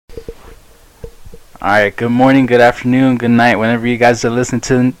All right. Good morning, good afternoon, good night. Whenever you guys are listening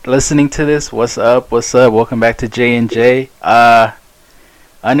to this, what's up? What's up? Welcome back to J and J.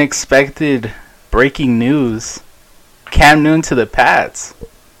 Unexpected breaking news: Cam Newton to the Pats.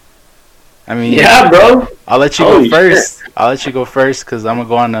 I mean, Yeah, bro. I'll let you go first. Shit. I'll let you go first because I'm gonna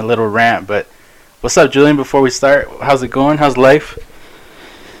go on a little rant. But what's up, Julian? Before we start, how's it going? How's life?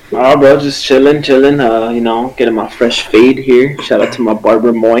 Oh, bro, just chilling. Getting my fresh fade here. Shout out to my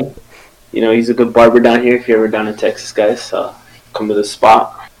barber Moy. He's a good barber down here. If you're ever down in Texas, guys, come to the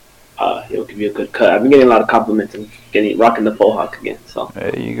spot. He'll give you a good cut. I've been getting a lot of compliments and rocking the faux hawk again. So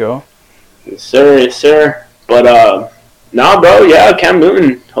there you go. Yes, sir. Yes, sir. But nah, bro. Yeah, Cam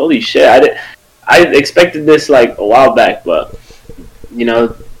Newton. Holy shit! I expected this like a while back, but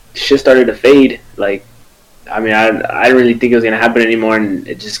shit started to fade. Like, I mean, I didn't really think it was gonna happen anymore, and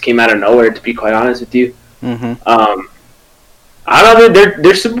it just came out of nowhere. To be quite honest with you. Mm-hmm. I don't know.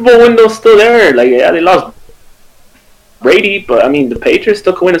 Their Super Bowl window's still there. Like, yeah, they lost Brady, but I mean, the Patriots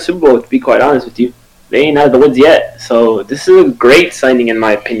still can win a Super Bowl. To be quite honest with you, they ain't out of the woods yet. So this is a great signing, in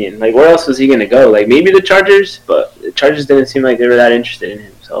my opinion. Like, where else was he gonna go? Like, maybe the Chargers, but the Chargers didn't seem like they were that interested in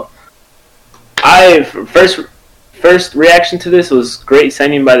him. So, first reaction to this was great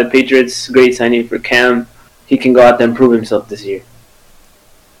signing by the Patriots. Great signing for Cam. He can go out there and prove himself this year.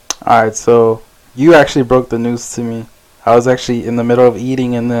 All right, so you actually broke the news to me. I was actually in the middle of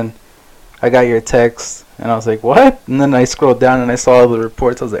eating, and then I got your text, and I was like, what? And then I scrolled down, and I saw all the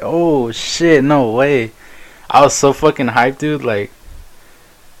reports. I was like, oh, shit, no way. I was so fucking hyped, dude. Like,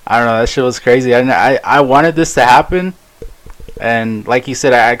 I don't know. That shit was crazy. I wanted this to happen, and like you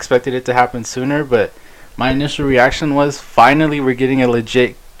said, I expected it to happen sooner, but my initial reaction was, finally, we're getting a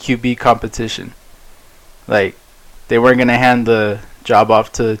legit QB competition. Like, they weren't going to hand the job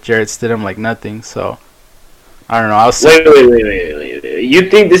off to Jarrett Stidham like nothing, so I don't know. Wait. You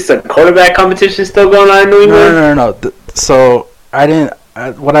think this is a quarterback competition still going on in New England? No. So I didn't.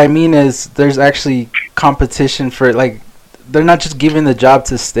 What I mean is, there's actually competition for, like, they're not just giving the job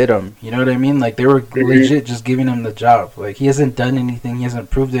to Stidham. You know what I mean? Like, they were legit just giving him the job. Like, he hasn't done anything. He hasn't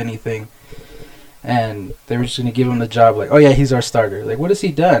proved anything. And they were just going to give him the job. Like, oh, yeah, he's our starter. Like, what has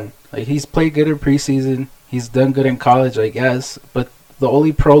he done? Like, he's played good in preseason. He's done good in college, I guess. But the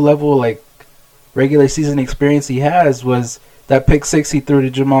only pro level, like, regular season experience he has was that pick six he threw to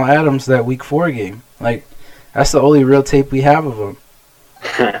Jamal Adams that week 4 game. Like, that's the only real tape we have of him.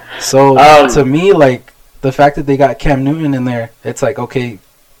 So, to me, like, the fact that they got Cam Newton in there, it's like, okay,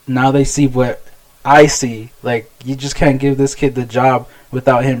 now they see what I see. Like, you just can't give this kid the job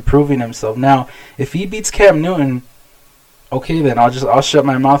without him proving himself. Now, if he beats Cam Newton, okay, then I'll shut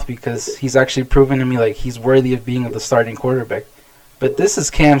my mouth, because he's actually proven to me, like, he's worthy of being the starting quarterback. But this is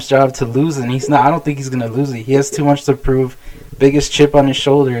Cam's job to lose, and he's not. I don't think he's gonna lose it. He has too much to prove. Biggest chip on his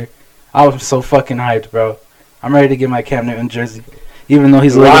shoulder. I was so fucking hyped, bro. I'm ready to get my Cam Newton jersey, even though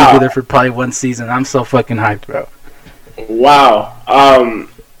he's only gonna be there for probably 1 season. I'm so fucking hyped, bro. Wow.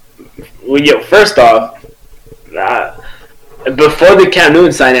 First off, before the Cam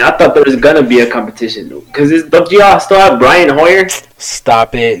Newton signing, I thought there was gonna be a competition, because don't y'all still have Brian Hoyer?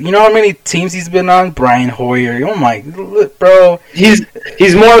 Stop it! You know how many teams he's been on? Brian Hoyer. Oh my, bro. He's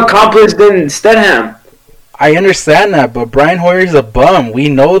more accomplished than Stidham. I understand that, but Brian Hoyer's a bum. We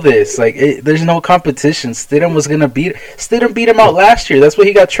know this. Like, there's no competition. Stidham beat him out last year. That's why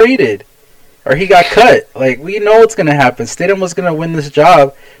he got traded, or he got cut. Like, we know what's gonna happen. Stidham was gonna win this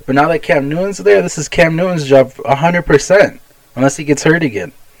job, but now that Cam Newton's there, this is Cam Newton's job 100%. Unless he gets hurt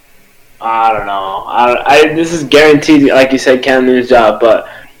again. I don't know. This is guaranteed, like you said, Cam Newton's job. But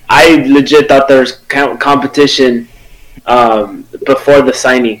I legit thought there was competition before the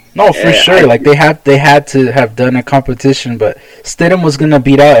signing. No, for sure. Like, they had to have done a competition, but Stidham was gonna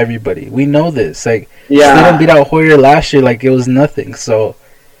beat out everybody. We know this. Like, yeah. Stidham beat out Hoyer last year like it was nothing. So,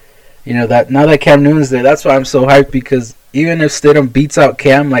 that now that Cam Newton's there, that's why I'm so hyped, because even if Stidham beats out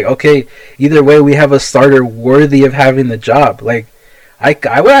Cam, like, okay, either way, we have a starter worthy of having the job. Like,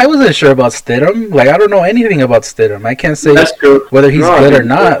 I wasn't sure about Stidham. Like, I don't know anything about Stidham. I can't say whether he's good or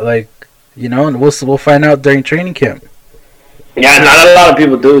not. Like, and we'll find out during training camp. Yeah, not a lot of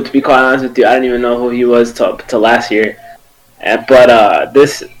people do. To be quite honest with you, I didn't even know who he was till last year. But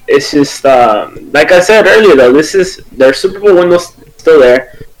this it's just like I said earlier, though. This is their Super Bowl window's still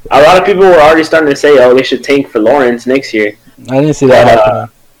there. A lot of people were already starting to say, "Oh, they should tank for Lawrence next year." I didn't see that happening.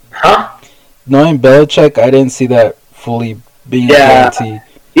 Huh? Knowing Belichick, I didn't see that fully being guaranteed.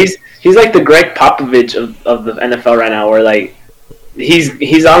 He's like the Greg Popovich of the NFL right now, where like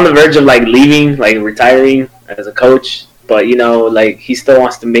he's on the verge of like leaving, like retiring as a coach. but like he still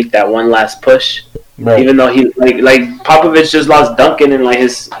wants to make that one last push. Right. Even though he like Popovich just lost Duncan and like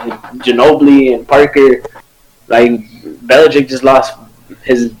his Ginobili and Parker, like Belichick just lost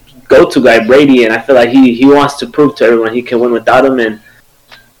his go-to guy Brady, and I feel like he wants to prove to everyone he can win without him, and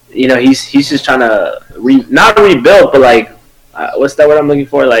he's just trying to not rebuild, but like what's that word I'm looking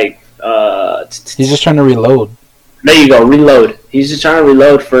for? Like he's just trying to reload. There you go, reload. He's just trying to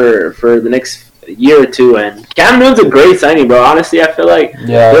reload for the next year or two, and Cam Newton's a great signing, bro. Honestly, I feel like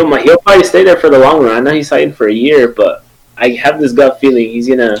he'll probably stay there for the long run. I know he signed for a year, but I have this gut feeling he's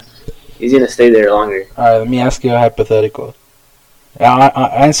gonna stay there longer. All right, let me ask you a hypothetical. I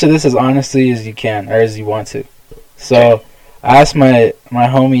answer this as honestly as you can or as you want to. So I asked my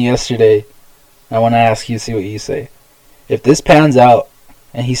homie yesterday. I want to ask you, see what you say. If this pans out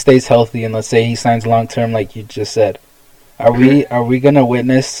and he stays healthy, and let's say he signs long term, like you just said, are we gonna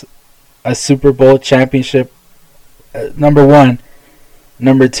witness a Super Bowl championship? Number one.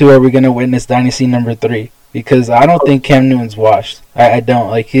 Number two, are we gonna witness dynasty number 3? Because I don't think Cam Newton's washed. I don't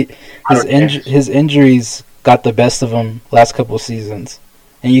like his injuries got the best of him last couple seasons,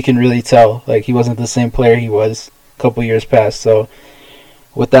 and you can really tell like he wasn't the same player he was a couple years past. So,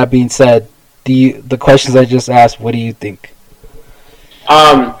 with that being said, the questions I just asked, what do you think?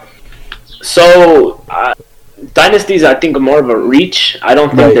 So dynasties, I think, are more of a reach. I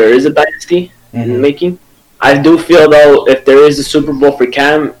don't think there is a dynasty in the making. I do feel though, if there is a Super Bowl for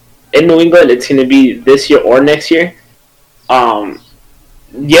Cam in New England, it's going to be this year or next year.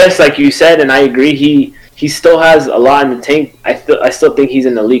 Yes, like you said, and I agree, he still has a lot in the tank. I still think he's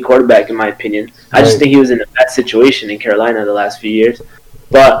an elite quarterback, in my opinion. I just think he was in a bad situation in Carolina the last few years.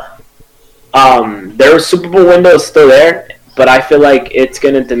 But their Super Bowl window is still there, but I feel like it's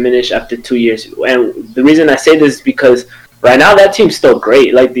going to diminish after 2 years. And the reason I say this is because right now that team's still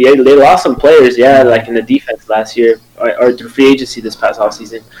great. Like they lost some players, like in the defense last year or through free agency this past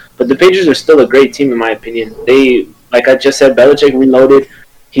offseason. But the Patriots are still a great team, in my opinion. They, like I just said, Belichick reloaded.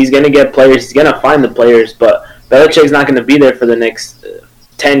 He's going to get players. He's going to find the players, but Belichick's not going to be there for the next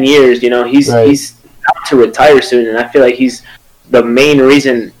 10 years. He's out to retire soon, and I feel like he's the main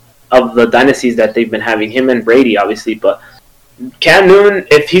reason of the dynasties that they've been having. Him and Brady, obviously, but Cam Newton,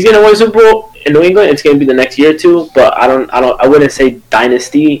 if he's going to win Super Bowl in New England, it's going to be the next year or two. But I wouldn't say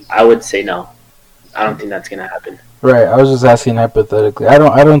dynasty. I would say no. I don't think that's going to happen. Right. I was just asking hypothetically. I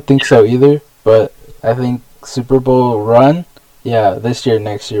don't think so either. But I think Super Bowl run, this year,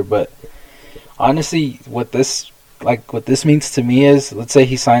 next year. But honestly, what this means to me is, let's say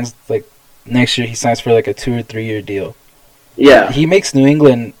he signs like next year. He signs for like a 2 or 3 year deal. Yeah. He makes New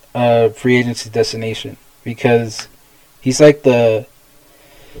England a free agency destination because he's like the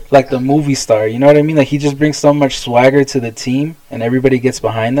movie star, you know what I mean? Like he just brings so much swagger to the team, and everybody gets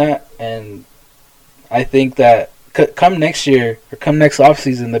behind that. And I think that come next year or come next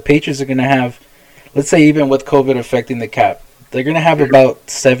offseason, the Patriots are gonna have, let's say even with COVID affecting the cap, they're gonna have about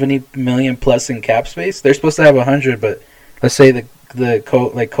 $70 million plus in cap space. They're supposed to have 100, but let's say the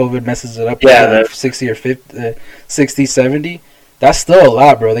COVID messes it up. Like 60 or 50, 60, 70. That's still a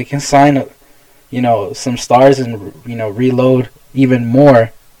lot, bro. They can sign some stars and reload even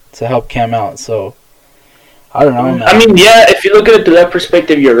more to help Cam out. So I don't know, man. I mean, if you look at it through that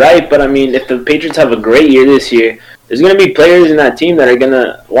perspective, you're right. But I mean, if the Patriots have a great year this year, there's going to be players in that team that are going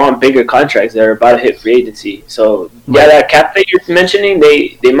to want bigger contracts that are about to hit free agency. So that cap that you're mentioning,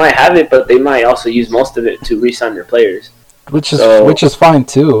 they might have it, but they might also use most of it to re-sign their players. Which is fine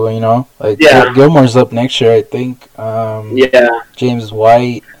too, Like Gilmore's up next year, I think. James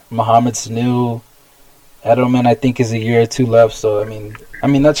White, Mohamed Sanu, Edelman, I think, is a year or two left. So I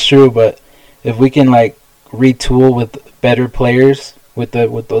mean that's true. But if we can like retool with better players with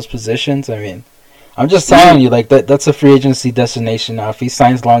those positions, I mean, I'm just telling you, like that's a free agency destination now. If he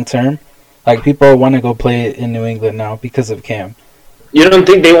signs long term, like people want to go play in New England now because of Cam. You don't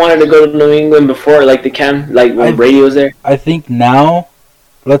think they wanted to go to New England before, like the Cam, like when Brady was there? I think now,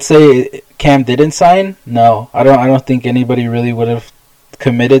 let's say Cam didn't sign. No, I don't think anybody really would have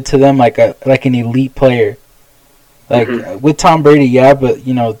committed to them like an elite player. Like with Tom Brady, but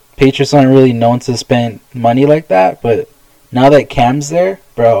Patriots aren't really known to spend money like that. But now that Cam's there,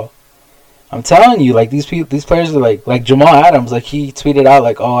 bro, I'm telling you, like these players are like Jamal Adams. Like he tweeted out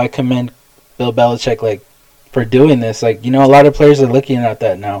like, "Oh, I commend Bill Belichick like for doing this." Like a lot of players are looking at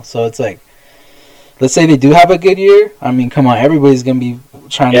that now. So it's like, let's say they do have a good year. I mean, come on, everybody's gonna be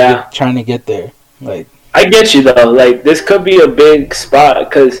trying to get there. Like I get you though. Like this could be a big spot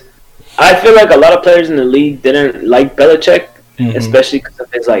because I feel like a lot of players in the league didn't like Belichick, especially because of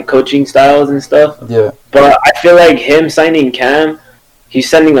his like coaching styles and stuff. Yeah. But I feel like him signing Cam, he's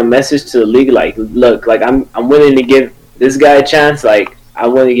sending a message to the league like, look, like I'm willing to give this guy a chance, like I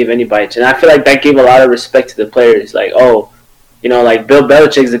wouldn't give anybody a chance. I feel like that gave a lot of respect to the players. Like, oh, like Bill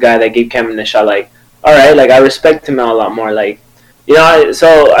Belichick's the guy that gave Cam Newton a shot. Like, all right, like I respect him a lot more. Like,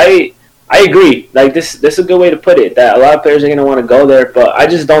 so I agree. Like this is a good way to put it. That a lot of players are gonna want to go there, but I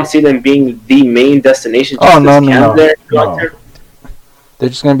just don't see them being the main destination. Oh no. They're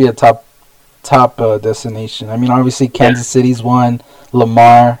just gonna be a top destination. I mean, obviously Kansas City's one.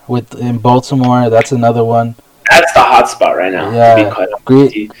 Lamar in Baltimore, that's another one. That's the hot spot right now. Yeah,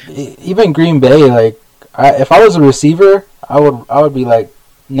 even Green Bay. Like, if I was a receiver, I would be like,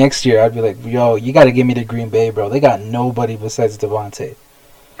 next year I'd be like, yo, you got to give me to Green Bay, bro. They got nobody besides Devontae.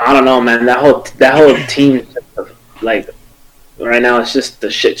 I don't know, man. That whole team, like, right now it's just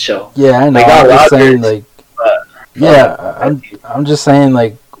a shit show. Yeah, I know. I'm just saying, like, I'm just saying,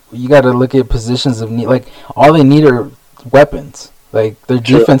 like, you got to look at positions of need. Like, all they need are weapons. Like, their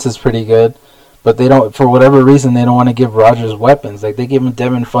defense is pretty good, but they don't, for whatever reason, they don't want to give Rodgers weapons. Like, they give him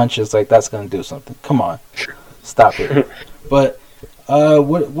Devin Funchess, like, that's going to do something. Come on. Stop it. But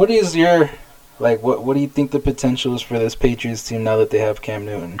what is your, like, what do you think the potential is for this Patriots team now that they have Cam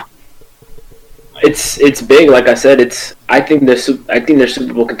Newton? It's big, like I said. I think they're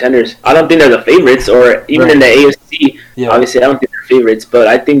Super Bowl contenders. I don't think they're the favorites, or even in the AFC. Yeah. Obviously, I don't think they're favorites, but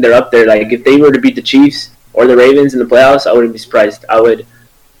I think they're up there. Like, if they were to beat the Chiefs or the Ravens in the playoffs, I wouldn't be surprised. I would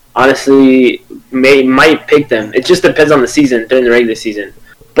honestly might pick them. It just depends on the season during the regular season,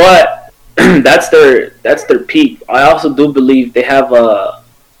 but that's their peak. I also do believe they have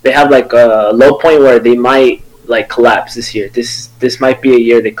like a low point where they might like collapse this year. This might be a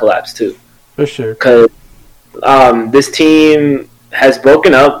year they collapse too. For sure. Because this team has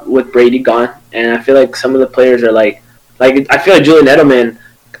broken up with Brady gone, and I feel like some of the players are like I feel like Julian Edelman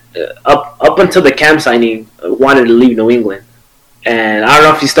up until the Cam signing wanted to leave New England, and I don't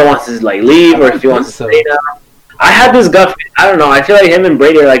know if he still wants to like leave or if he wants to stay now. I had this gut. I don't know. I feel like him and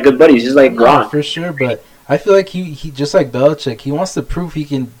Brady are like good buddies, just like Gronk. For sure, but I feel like he just like Belichick. He wants to prove he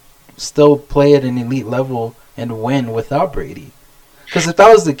can still play at an elite level and win without Brady. Because if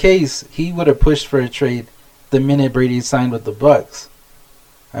that was the case, he would have pushed for a trade the minute Brady signed with the Bucks.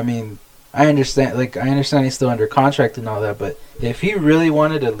 I mean, I understand he's still under contract and all that, but if he really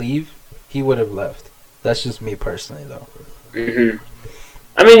wanted to leave, he would have left. That's just me personally, though. Mm-hmm.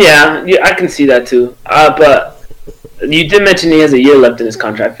 I mean, yeah, I can see that too. But you did mention he has a year left in his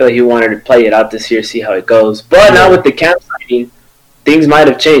contract. I feel like he wanted to play it out this year, see how it goes. But now with the Cam signing, things might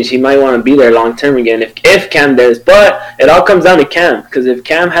have changed. He might want to be there long term again if Cam does. But it all comes down to Cam, because if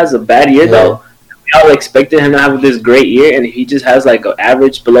Cam has a bad year, though, we all expected him to have this great year, and if he just has like an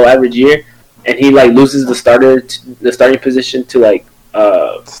average, below average year, and he like loses the starting position to like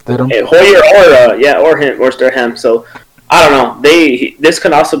Hoyer or him or Sturham. So I don't know. This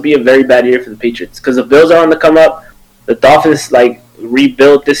could also be a very bad year for the Patriots, because the Bills are on the come up. The Dolphins like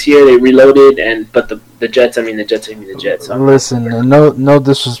rebuilt this year. They reloaded, but the Jets. I mean the Jets. So. Listen, no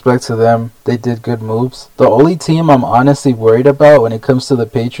disrespect to them. They did good moves. The only team I'm honestly worried about when it comes to the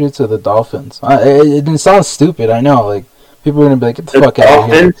Patriots are the Dolphins. It sounds stupid, I know. Like, people are gonna be like, "Get the fuck out of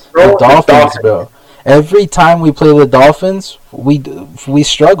here." The Dolphins, bro. Every time we play the Dolphins, we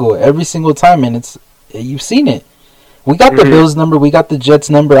struggle every single time, and you've seen it. We got the Bills number, we got the Jets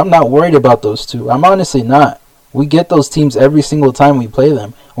number. I'm not worried about those two. I'm honestly not. We get those teams every single time we play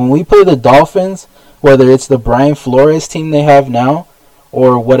them. When we play the Dolphins, whether it's the Brian Flores team they have now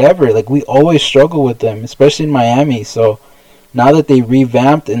or whatever, like, we always struggle with them, especially in Miami. So now that they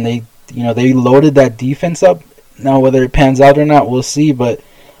revamped and they loaded that defense up, now whether it pans out or not, we'll see. But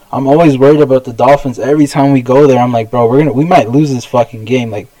I'm always worried about the Dolphins. Every time we go there, I'm like, bro, we might lose this fucking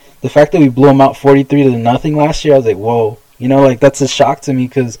game. Like, the fact that we blew them out 43-0 last year, I was like, whoa. Like, that's a shock to me,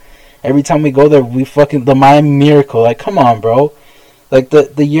 because every time we go there, the Miami Miracle. Like, come on, bro. Like,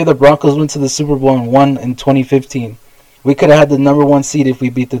 the year the Broncos went to the Super Bowl and won in 2015, we could have had the number 1 seed if we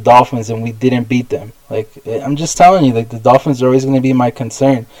beat the Dolphins, and we didn't beat them. Like, I'm just telling you, like, the Dolphins are always going to be my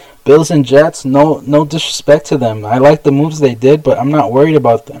concern. Bills and Jets, no disrespect to them. I like the moves they did, but I'm not worried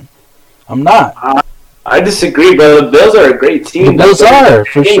about them. I'm not. I disagree, bro. The Bills are a great team. The Bills are,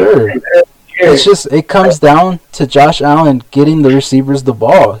 for sure. It's just, it comes down to Josh Allen getting the receivers the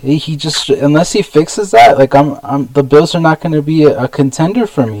ball. He just, unless he fixes that, like, the Bills are not going to be a contender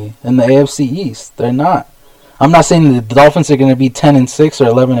for me in the AFC East. They're not. I'm not saying the Dolphins are going to be 10-6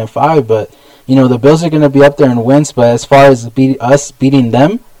 or 11-5, but the Bills are going to be up there in wins. But as far as us beating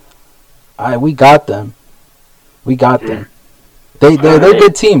them, we got them. We got them. They're a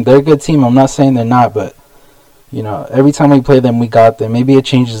good team. They're a good team. I'm not saying they're not, but every time we play them, we got them. Maybe it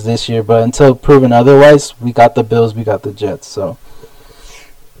changes this year, but until proven otherwise, we got the Bills, we got the Jets. So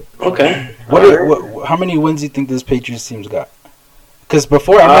Okay. How many wins do you think this Patriots team's got? Because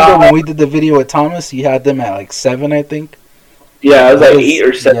before, I remember when we did the video with Thomas, you had them at like 7, I think. Yeah, it was like 8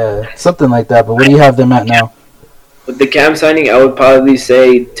 or 7. Yeah, something like that. But what do you have them at now? With the Cam signing, I would probably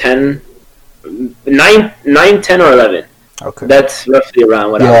say 10, 9, 10, or 11. Okay. That's roughly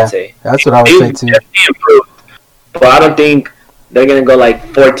around what I would say. That's what I would say too. Definitely improved, but I don't think they're gonna go like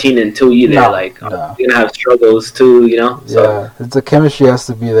 14-2 either. No, they're gonna have struggles too, you know. So. Yeah, the chemistry has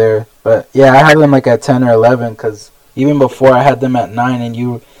to be there. But yeah, I had them like at 10 or 11 because even before I had them at 9, and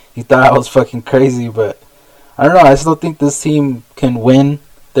you thought I was fucking crazy. But I don't know. I still think this team can win.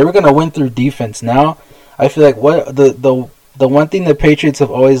 They were gonna win through defense. Now I feel like what the one thing the Patriots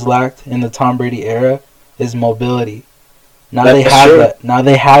have always lacked in the Tom Brady era is mobility. Now they have that. Now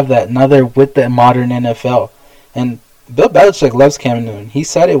they have that. Now they're with the modern NFL. And Bill Belichick loves Cam Newton. He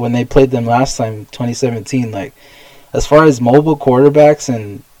said it when they played them last time, 2017. Like, as far as mobile quarterbacks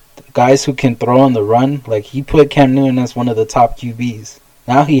and guys who can throw on the run, like, he put Cam Newton as one of the top QBs.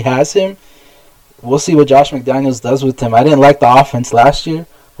 Now he has him. We'll see what Josh McDaniels does with him. I didn't like the offense last year.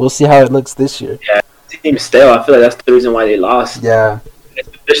 We'll see how it looks this year. Yeah, the team's stale. I feel like that's the reason why they lost. Yeah.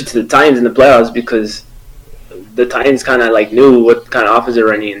 Especially to the Titans in the playoffs, because the Titans kind of like knew what kind of offense they're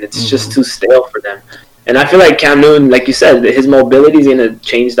running, and it's just too stale for them. And I feel like Cam Newton, like you said, his mobility is going to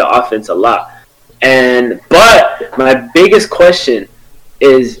change the offense a lot. But my biggest question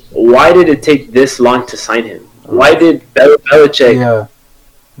is, why did it take this long to sign him? Why did Belichick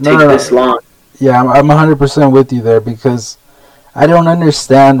take this long? Yeah, I'm 100% with you there, because I don't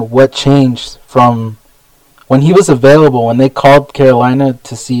understand what changed from when he was available, when they called Carolina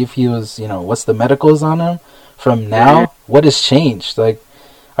to see if he was, what's the medicals on him, from now, what has changed? Like,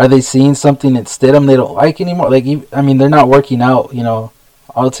 are they seeing something at Stidham they don't like anymore? Like, I mean, they're not working out,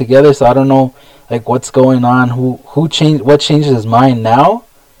 all together. So I don't know, like, what's going on. Who changed? What changed his mind now?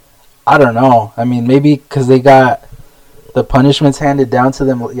 I don't know. I mean, maybe because they got the punishments handed down to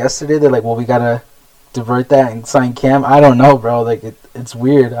them yesterday. They're like, well, we gotta divert that and sign Cam. I don't know, bro. Like, it's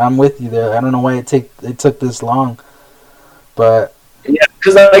weird. I'm with you there. I don't know why it took this long, but yeah,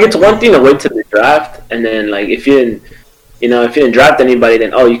 because like it's one thing to wait till the draft, and then like if you didn't draft anybody,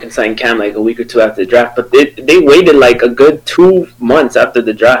 then you can sign Cam like a week or two after the draft. But they waited like a good 2 months after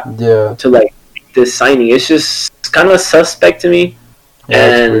the draft to like make this signing. It's kind of suspect to me,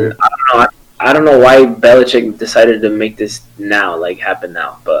 and I don't know why Belichick decided to make this now, like happen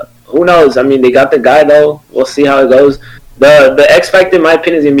now. But who knows? I mean, they got the guy though. We'll see how it goes. The X factor, in my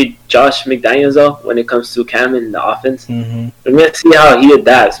opinion, is gonna be Josh McDaniels though when it comes to Cam and the offense. We're gonna see how he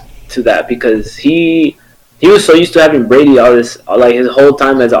adapts to that, because he was so used to having Brady his whole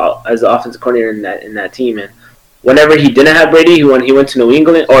time as the offensive coordinator in that team, and whenever he didn't have Brady, when he went to New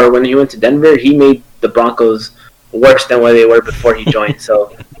England or when he went to Denver, he made the Broncos worse than what they were before he joined.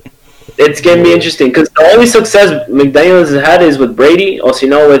 So it's gonna be interesting, because the only success McDaniels has had is with Brady,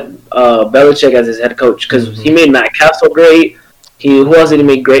 also with Belichick as his head coach, because he made Matt Castle great. Who else did he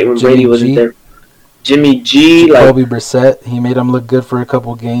make great when Brady wasn't there? Jimmy G, Jacoby Brissett. He made him look good for a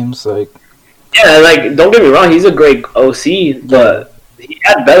couple games, like. Yeah, like, don't get me wrong, he's a great OC, but he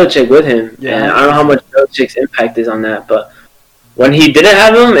had Belichick with him, and I don't know how much Belichick's impact is on that, but when he didn't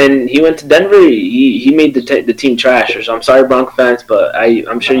have him and he went to Denver, he made the team trash. So I'm sorry, Bronco fans, but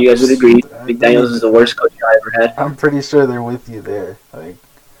I'm sure you guys would agree. McDaniels is the worst coach I ever had. I'm pretty sure they're with you there. Like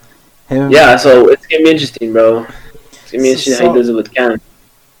him. Yeah, so it's going to be interesting, bro. It's going to be interesting how he does it with Cam.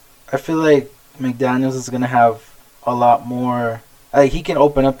 I feel like McDaniels is going to have a lot more. He can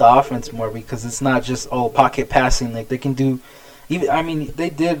open up the offense more, because it's not just pocket passing. Like, they can do, they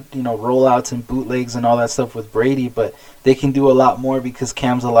did rollouts and bootlegs and all that stuff with Brady, but they can do a lot more because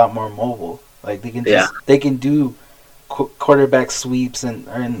Cam's a lot more mobile. Like, they can do quarterback sweeps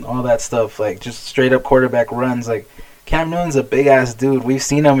and all that stuff, like just straight up quarterback runs. Like, Cam Newton's a big ass dude. We've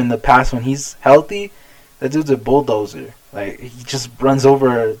seen him in the past when he's healthy. That dude's a bulldozer. Like, he just runs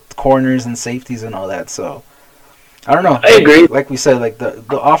over corners and safeties and all that. So I don't know. I agree. Like we said, like the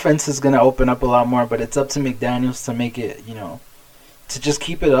offense is gonna open up a lot more, but it's up to McDaniels to make it, to just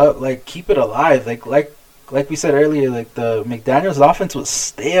keep it up, like keep it alive. Like we said earlier, like the McDaniels offense was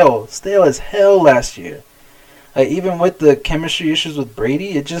stale as hell last year. Like, even with the chemistry issues with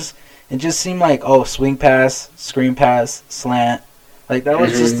Brady, it just seemed like swing pass, screen pass, slant. Like, that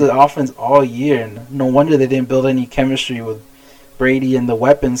was just the offense all year, and no wonder they didn't build any chemistry with Brady and the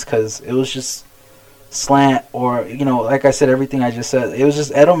weapons, because it was just slant, or like I said, everything I just said, it was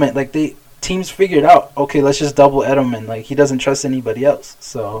just Edelman. Like, teams figured out, okay, let's just double Edelman. Like, he doesn't trust anybody else.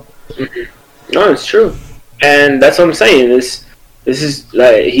 So no, it's true, and that's what I'm saying. This is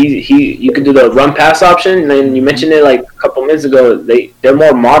like he. You could do the run pass option, and then you mentioned it like a couple minutes ago. They're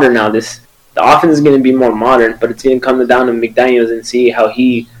more modern now. The offense is going to be more modern, but it's going to come down to McDaniels and see how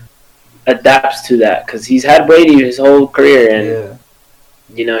he adapts to that, because he's had Brady his whole career, and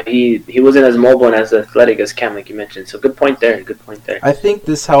he wasn't as mobile and as athletic as Cam, like you mentioned. So good point there. Good point there. I think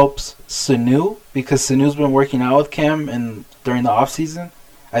this helps Sanu because Sanu's been working out with Cam and during the offseason.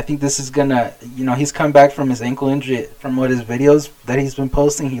 I think this is gonna, he's come back from his ankle injury. From what his videos that he's been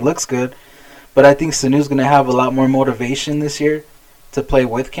posting, he looks good. But I think Sanu's gonna have a lot more motivation this year to play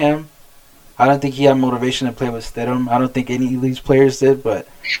with Cam. I don't think he had motivation to play with Stidham. I don't think any of these players did, but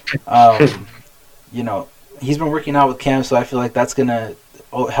he's been working out with Cam, so I feel like that's gonna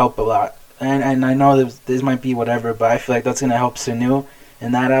help a lot. And I know this might be whatever, but I feel like that's gonna help Sanu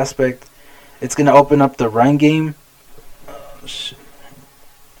in that aspect. It's gonna open up the run game. Oh, shit.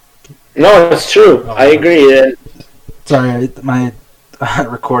 No, it's true. I agree. Yeah. Sorry, my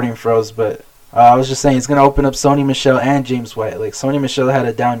recording froze, but I was just saying it's going to open up Sony Michel and James White. Like, Sony Michel had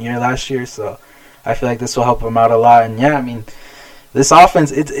a down year last year, so I feel like this will help him out a lot. And, yeah, I mean, this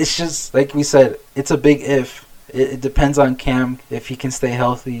offense, it's just, like we said, it's a big if. It depends on Cam, if he can stay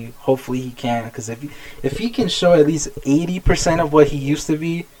healthy. Hopefully he can, because if he can show at least 80% of what he used to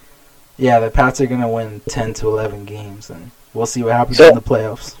be, yeah, the Pats are going to win 10 to 11 games, and we'll see what happens in the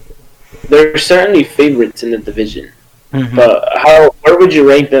playoffs. They're certainly favorites in the division, but where would you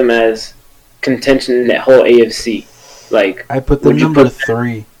rank them as contention in that whole AFC? Like, I put them number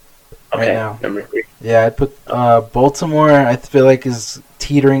 3 right now. Number 3. Yeah, I put Baltimore. I feel like is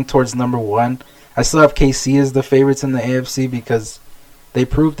teetering towards number 1. I still have KC as the favorites in the AFC because they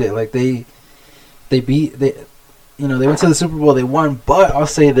proved it. Like they went to the Super Bowl, they won. But I'll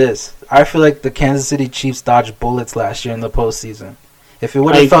say this: I feel like the Kansas City Chiefs dodged bullets last year in the postseason. If it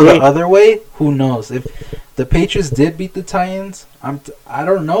would have felt the other way, who knows? If the Patriots did beat the Titans, I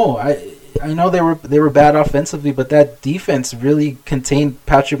don't know. I know they were bad offensively, but that defense really contained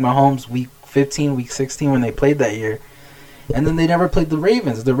Patrick Mahomes week 15, week 16 when they played that year. And then they never played the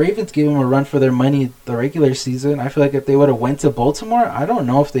Ravens. The Ravens gave them a run for their money the regular season. I feel like if they would have went to Baltimore, I don't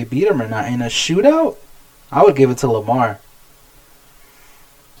know if they beat them or not. In a shootout, I would give it to Lamar.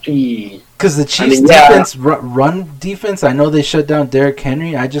 Because the Chiefs' defense, run defense, I know they shut down Derrick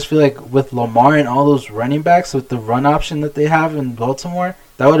Henry. I just feel like with Lamar and all those running backs, with the run option that they have in Baltimore,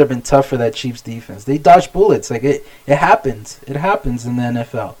 that would have been tough for that Chiefs defense. They dodge bullets. Like it happens. It happens in the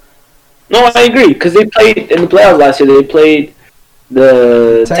NFL. No, I agree. Because they played in the playoffs last year. They played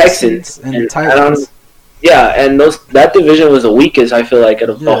the Texans and the Titans. And that division was the weakest. I feel like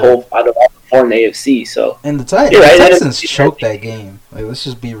out of all the four in the AFC. So and the Texans choked that game. Like, let's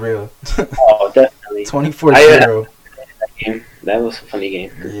just be real. Oh, definitely. 24-0. That was a funny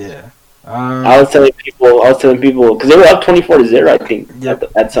game. Yeah. I was telling people because they were up 24-0, I think,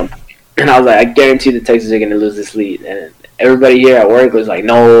 at some point. And I was like, I guarantee the Texans are going to lose this lead. And everybody here at work was like,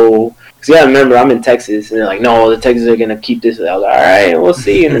 no. Because you got to remember, I'm in Texas. And they're like, no, the Texans are going to keep this. I was like, all right, we'll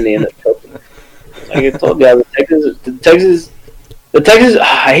see. And then they end up choking. Like I told you, the Texans,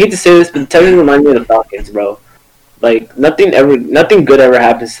 I hate to say this, but the Texans remind me of the Falcons, bro. Like, nothing good ever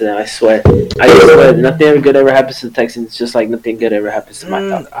happens to them, I swear. I swear, nothing good ever happens to the Texans, just like nothing good ever happens to my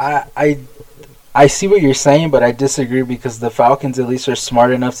Falcons. I see what you're saying, but I disagree because the Falcons at least are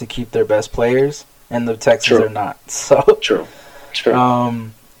smart enough to keep their best players, and the Texans are not. So True.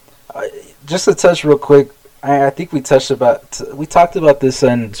 Just to touch real quick, I think we talked about this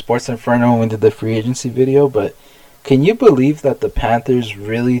in Sports Inferno when we did the free agency video, but can you believe that the Panthers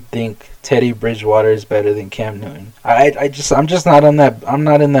really think Teddy Bridgewater is better than Cam Newton? I'm just not on that. I'm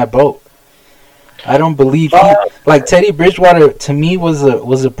not in that boat. I don't believe Teddy Bridgewater to me was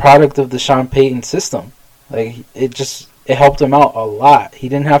a product of the Sean Payton system. Like it helped him out a lot. He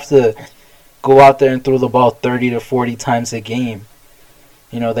didn't have to go out there and throw the ball 30 to 40 times a game.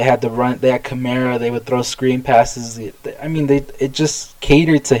 You know, they had to run. They had Kamara. They would throw screen passes. It just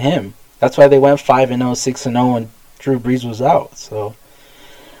catered to him. That's why they went 5-0, 6-0 when Drew Brees was out. So,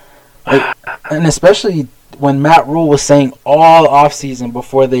 and especially when Matt Rule was saying all offseason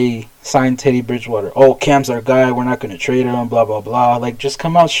before they signed Teddy Bridgewater, oh, Cam's our guy. We're not going to trade him. Blah blah blah. Like, just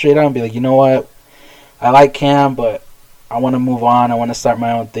come out straight out and be like, you know what? I like Cam, but I want to move on. I want to start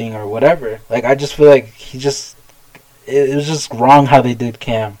my own thing or whatever. Like, I just feel like it was just wrong how they did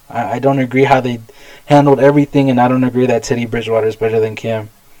Cam. I don't agree how they handled everything, and I don't agree that Teddy Bridgewater is better than Cam.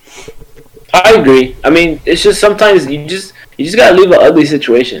 I agree. I mean, it's just sometimes you just gotta leave an ugly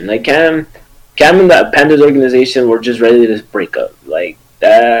situation. Like Cam and the Panthers organization were just ready to break up. Like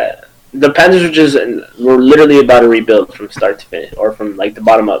that, the Panthers were literally about to rebuild from start to finish, or from like the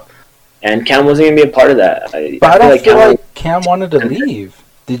bottom up. and Cam wasn't gonna be a part of that. But I I feel don't like feel Cam. like Cam wanted to leave.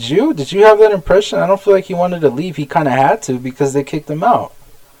 Did you? Did you have that impression? I don't feel like he wanted to leave. He kind of had to because they kicked him out.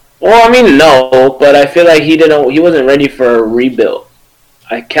 Well, I mean, no, but I feel like he didn't. He wasn't ready for a rebuild.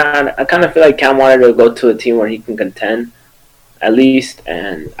 I kind of feel like Cam wanted to go to a team where he can contend at least,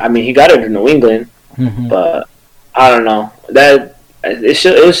 and I mean, he got it in New England, Mm-hmm. but I don't know that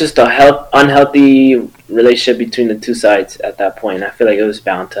it was just a unhealthy relationship between the two sides at that point. I feel like it was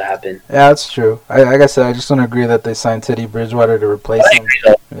bound to happen. Yeah, that's true. Like I said, I just don't agree that they signed Teddy Bridgewater to replace him.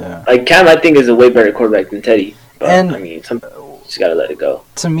 Yeah. Like Cam, I think is a way better quarterback than Teddy, but And I mean, some just gotta let it go.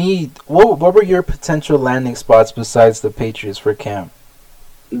 to me, what were your potential landing spots besides the Patriots for Cam?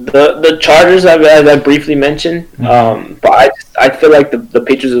 The Chargers, as I briefly mentioned, but I feel like the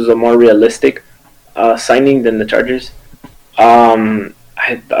Patriots was a more realistic signing than the Chargers.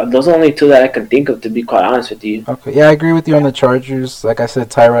 Those are only two that I can think of, to be quite honest with you. Okay, yeah, I agree with you on the Chargers. Like I said,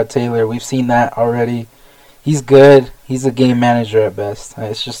 Tyrod Taylor, we've seen that already. He's good. He's a game manager at best.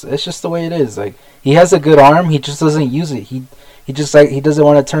 It's just the way it is. Like he has a good arm, he just doesn't use it. He just like he doesn't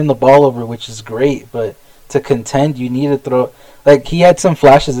want to turn the ball over, which is great. But to contend, you need to throw. Like he had some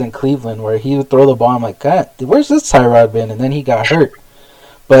flashes in Cleveland where he would throw the ball. I'm like, God, where's this Tyrod been? And then he got hurt.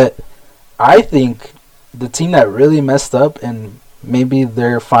 But I think the team that really messed up, and maybe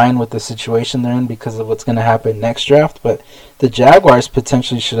they're fine with the situation they're in because of what's going to happen next draft, but the Jaguars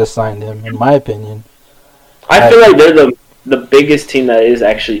potentially should have signed him, in my opinion. I feel like they're the biggest team that is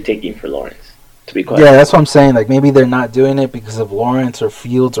actually taking for Lawrence, to be quite Yeah, honest. that's what I'm saying. Like maybe they're not doing it because of Lawrence or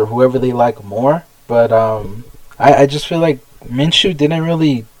Fields or whoever they like more. But I just feel like Minshew didn't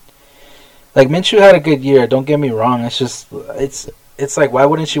really like Minshew had a good year. Don't get me wrong. It's just it's like why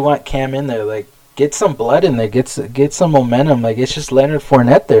wouldn't you want Cam in there? Like get some blood in there. Get some momentum. Like it's just Leonard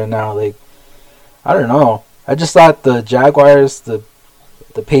Fournette there now. Like I don't know. I just thought the Jaguars, the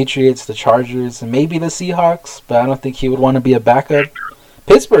Patriots, the Chargers, and maybe the Seahawks, but I don't think he would want to be a backup.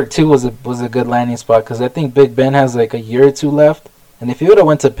 Pittsburgh too was a good landing spot because I think Big Ben has like a year or two left, and if he would have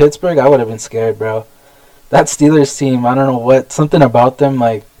went to Pittsburgh, I would have been scared, bro. That Steelers team, I don't know what something about them.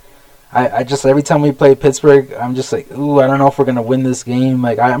 Like I just every time we play Pittsburgh, I'm just like, ooh, I don't know if we're gonna win this game.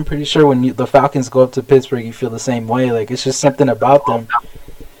 Like I'm pretty sure when the Falcons go up to Pittsburgh, you feel the same way. Like it's just something about them.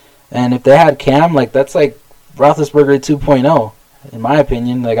 And if they had Cam, like that's like Roethlisberger 2.0. In my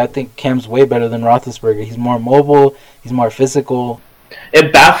opinion, like I think Cam's way better than Roethlisberger. He's more mobile. He's more physical.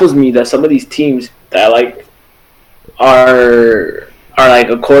 It baffles me that some of these teams that like are like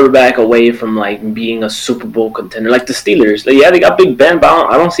a quarterback away from like being a Super Bowl contender, like the Steelers. Like, yeah, they got Big Ben, but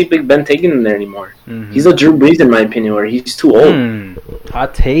I don't see Big Ben taking him there anymore. Mm-hmm. He's a Drew Brees in my opinion, where he's too old.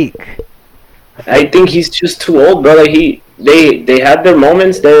 Hot take. I think he's just too old, bro. Like they had their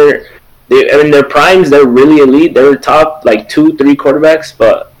moments. In their primes, they're really elite. They're top like 2-3 quarterbacks,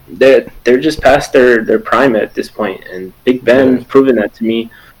 but they're just past their prime at this point. And Big Ben's proven that to me.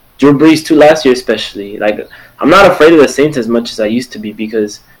 Drew Brees too last year, especially. Like I'm not afraid of the Saints as much as I used to be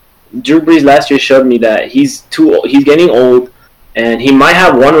because Drew Brees last year showed me that he's too old. He's getting old, and he might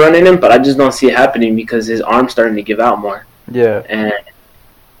have one run in him, but I just don't see it happening because his arm's starting to give out more. Yeah. And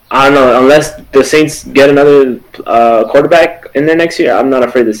I don't know, unless the Saints get another quarterback in there next year, I'm not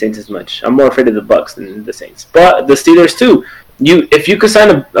afraid of the Saints as much. I'm more afraid of the Bucks than the Saints. But the Steelers too. If you could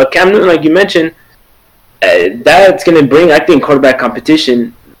sign a Cam Newton like you mentioned, that's going to bring, I think, quarterback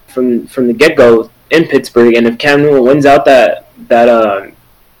competition from the get go in Pittsburgh. And if Cam Newton wins out that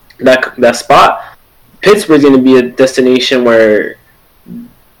spot, Pittsburgh's going to be a destination where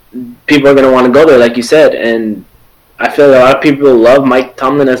people are going to want to go there, like you said. And I feel like a lot of people love Mike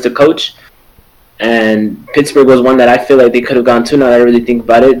Tomlin as the coach, and Pittsburgh was one that I feel like they could have gone to. Now that I really think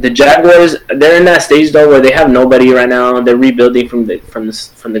about it, the Jaguars, they're in that stage though where they have nobody right now. They're rebuilding from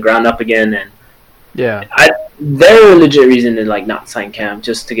the ground up again, and yeah, they're a legit reason to like not sign Cam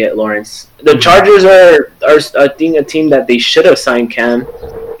just to get Lawrence. The Chargers are I think a team that they should have signed Cam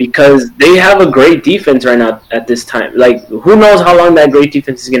because they have a great defense right now at this time. Like who knows how long that great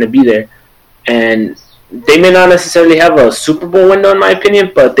defense is going to be there, and they may not necessarily have a Super Bowl window in my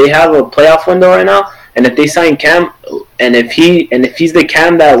opinion, but they have a playoff window right now. And if they sign Cam, and if he's the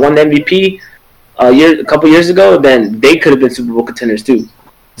Cam that won the MVP a couple years ago, then they could have been Super Bowl contenders too.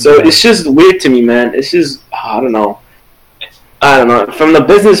 So it's just weird to me, man. It's just I don't know. From the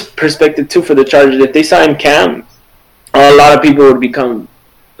business perspective too, for the Chargers, if they sign Cam, a lot of people would become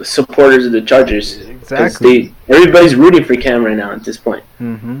supporters of the Chargers. Exactly. Everybody's rooting for Cam right now at this point.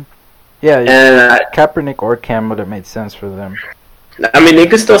 Mm-hmm. Yeah, and Kaepernick or Cam would have made sense for them. I mean, they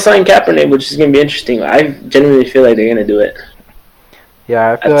could still sign Kaepernick, which is going to be interesting. I genuinely feel like they're going to do it.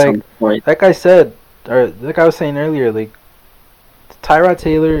 Yeah, I feel like I said, or like I was saying earlier, like Tyrod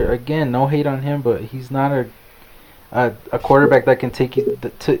Taylor, again, no hate on him, but he's not a quarterback that can take you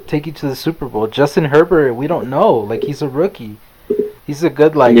to the Super Bowl. Justin Herbert, we don't know. Like, he's a rookie. He's a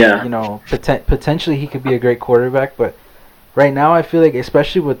good, potentially he could be a great quarterback, but right now I feel like,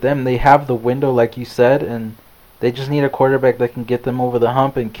 especially with them, they have the window, like you said, and they just need a quarterback that can get them over the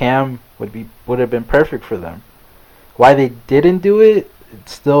hump, and Cam would have been perfect for them. Why they didn't do it,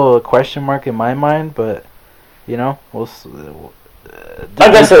 it's still a question mark in my mind, but, we'll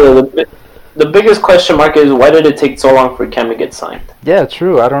like I said, the biggest question mark is, why did it take so long for Cam to get signed? Yeah,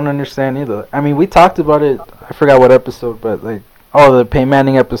 true. I don't understand either. I mean, we talked about it, I forgot what episode, but the Peyton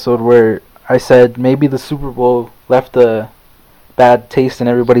Manning episode where I said maybe the Super Bowl left a bad taste in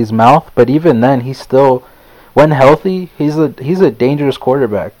everybody's mouth, but even then, he's still, when healthy, he's a dangerous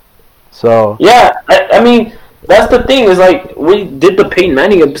quarterback. So yeah, I mean, that's the thing, is we did the Peyton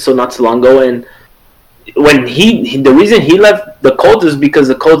Manning episode not so long ago, and when the reason he left the Colts is because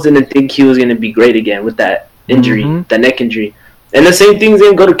the Colts didn't think he was going to be great again with that injury, that neck injury. And the same thing's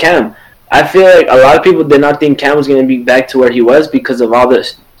going to go to Cam. I feel like a lot of people did not think Cam was going to be back to where he was because of all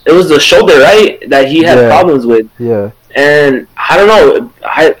this. It was the shoulder, right, that he had problems with. Yeah. And I don't know.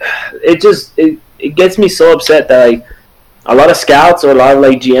 It gets me so upset that a lot of scouts or a lot of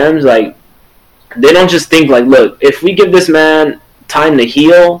GMs they don't just think look, if we give this man time to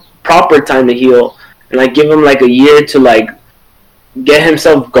heal, proper time to heal, and give him a year to get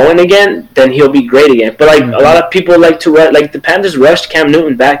himself going again, then he'll be great again. But a lot of people the Panthers rushed Cam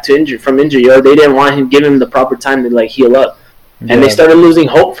Newton back to from injury, or they didn't want him, give him the proper time to heal up, and they started losing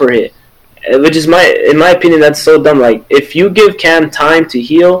hope for it. Which is in my opinion, that's so dumb. If you give Cam time to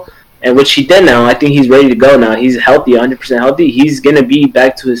heal, and which he did now, I think he's ready to go now. He's healthy, 100% healthy. He's gonna be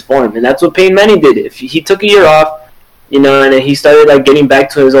back to his form, and that's what Peyton Manning did. If he took a year off, and then he started getting back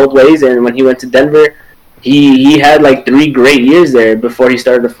to his old ways, and when he went to Denver, he had 3 great years there before he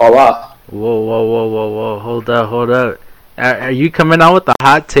started to fall off. Whoa! Hold up! Are you coming out with the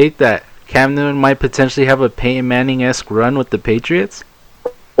hot take that Cam Newton might potentially have a Peyton Manning-esque run with the Patriots?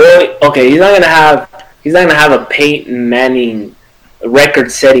 Well, okay, he's not gonna have a Peyton Manning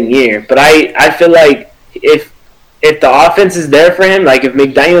record-setting year, but I feel like if the offense is there for him, if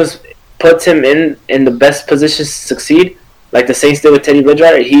McDaniels puts him in the best position to succeed, like the Saints did with Teddy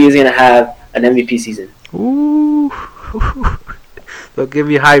Bridgewater, he is gonna have an MVP season. Ooh, don't get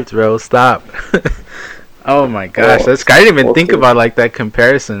me hyped, bro. Stop. Oh my gosh, I didn't even think about that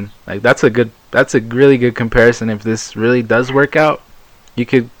comparison. That's a really good comparison. If this really does work out, you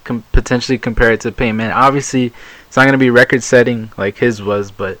could potentially compare it to Peyton Manning. Obviously, it's not going to be record-setting like his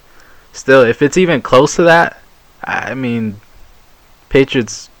was, but still, if it's even close to that, I mean,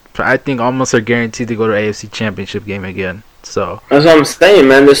 Patriots, I think, almost are guaranteed to go to AFC Championship game again. So that's what I'm saying,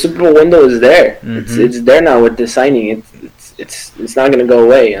 man. The Super Bowl window is there. It's there now with the signing. It's not going to go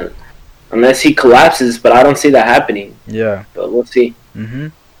away unless he collapses, but I don't see that happening. Yeah, but we'll see.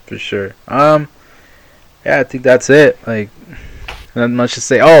 For sure. Yeah, I think that's it. Not much to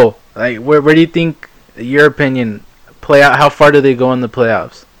say. Oh, where do you think, your opinion, play out? How far do they go in the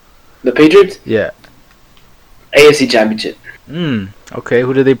playoffs? The Patriots? Yeah. AFC Championship. Okay,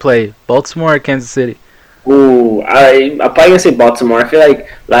 who do they play? Baltimore or Kansas City? Ooh, I'm probably going to say Baltimore. I feel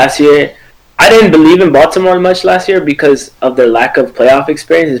like last year, I didn't believe in Baltimore much last year because of their lack of playoff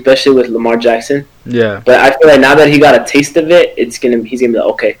experience, especially with Lamar Jackson. Yeah. But I feel like now that he got a taste of it, he's going to be like,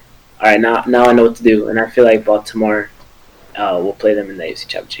 okay, all right, now I know what to do. And I feel like Baltimore will play them in the AFC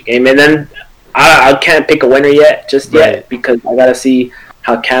Championship game. And then I can't pick a winner yet, because I got to see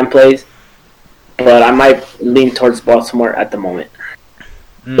how Cam plays. But I might lean towards Baltimore at the moment.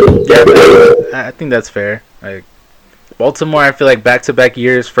 Yeah, I think that's fair. Baltimore, I feel like back-to-back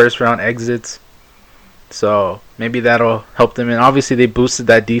years, first-round exits. So maybe that'll help them. And obviously they boosted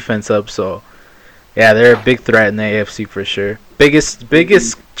that defense up. So, yeah, they're a big threat in the AFC for sure.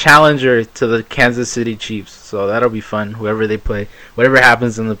 Biggest challenger to the Kansas City Chiefs. So that'll be fun, whoever they play, whatever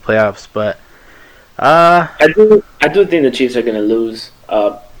happens in the playoffs. But I do think the Chiefs are going to lose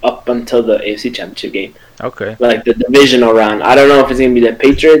up until the AFC Championship game. Okay. The divisional round. I don't know if it's going to be the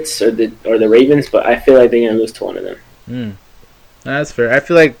Patriots or the Ravens, but I feel like they're going to lose to one of them. That's fair. I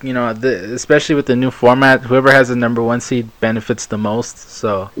feel like, especially with the new format, whoever has the number 1 seed benefits the most.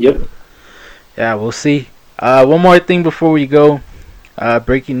 So, yep. Yeah, we'll see. One more thing before we go.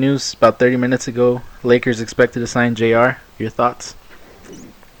 Breaking news about 30 minutes ago. Lakers expected to sign JR. Your thoughts?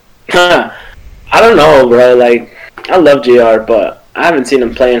 I don't know, bro. I love JR, but I haven't seen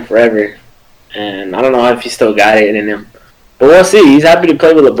him playing forever. And I don't know if he still got it in him. But we'll see. He's happy to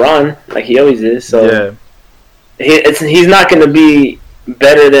play with LeBron, like he always is. So yeah. He's not going to be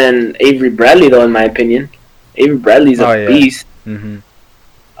better than Avery Bradley, though, in my opinion. Avery Bradley's a beast. Mm-hmm.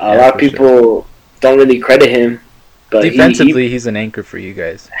 A lot of people don't really credit him, but defensively, he's an anchor for you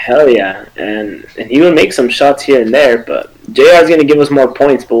guys. Hell yeah, and he will make some shots here and there. But JR is going to give us more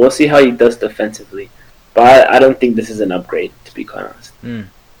points, but we'll see how he does defensively. But I don't think this is an upgrade, to be quite honest.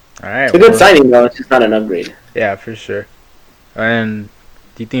 All right, it's a good signing though. It's just not an upgrade. Yeah, for sure. And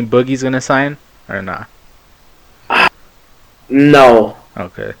do you think Boogie's going to sign or not? No.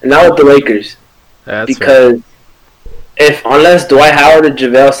 Okay. Not with the Lakers. That's because unless Dwight Howard or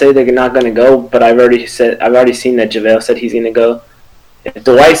JaVale say they're not going to go, but I've already seen that JaVale said he's going to go. If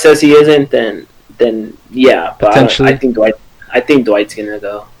Dwight says he isn't, then yeah. But potentially, I think Dwight's going to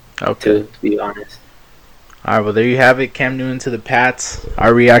go. Okay. To be honest. All right. Well, there you have it. Cam Newton to the Pats.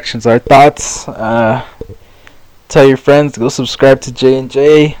 Our reactions, our thoughts. Tell your friends. Go subscribe to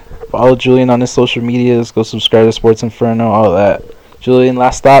J&J. Follow Julian on his social medias. Go subscribe to Sports Inferno. All that. Julian,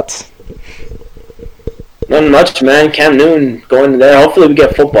 last thoughts? Not much, man. Cam Newton going there. Hopefully we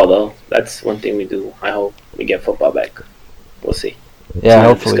get football, though. That's one thing we do. I hope we get football back. We'll see. Yeah,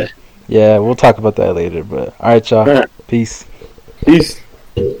 hopefully. Yeah, we'll talk about that later. But all right, y'all. Peace. Peace.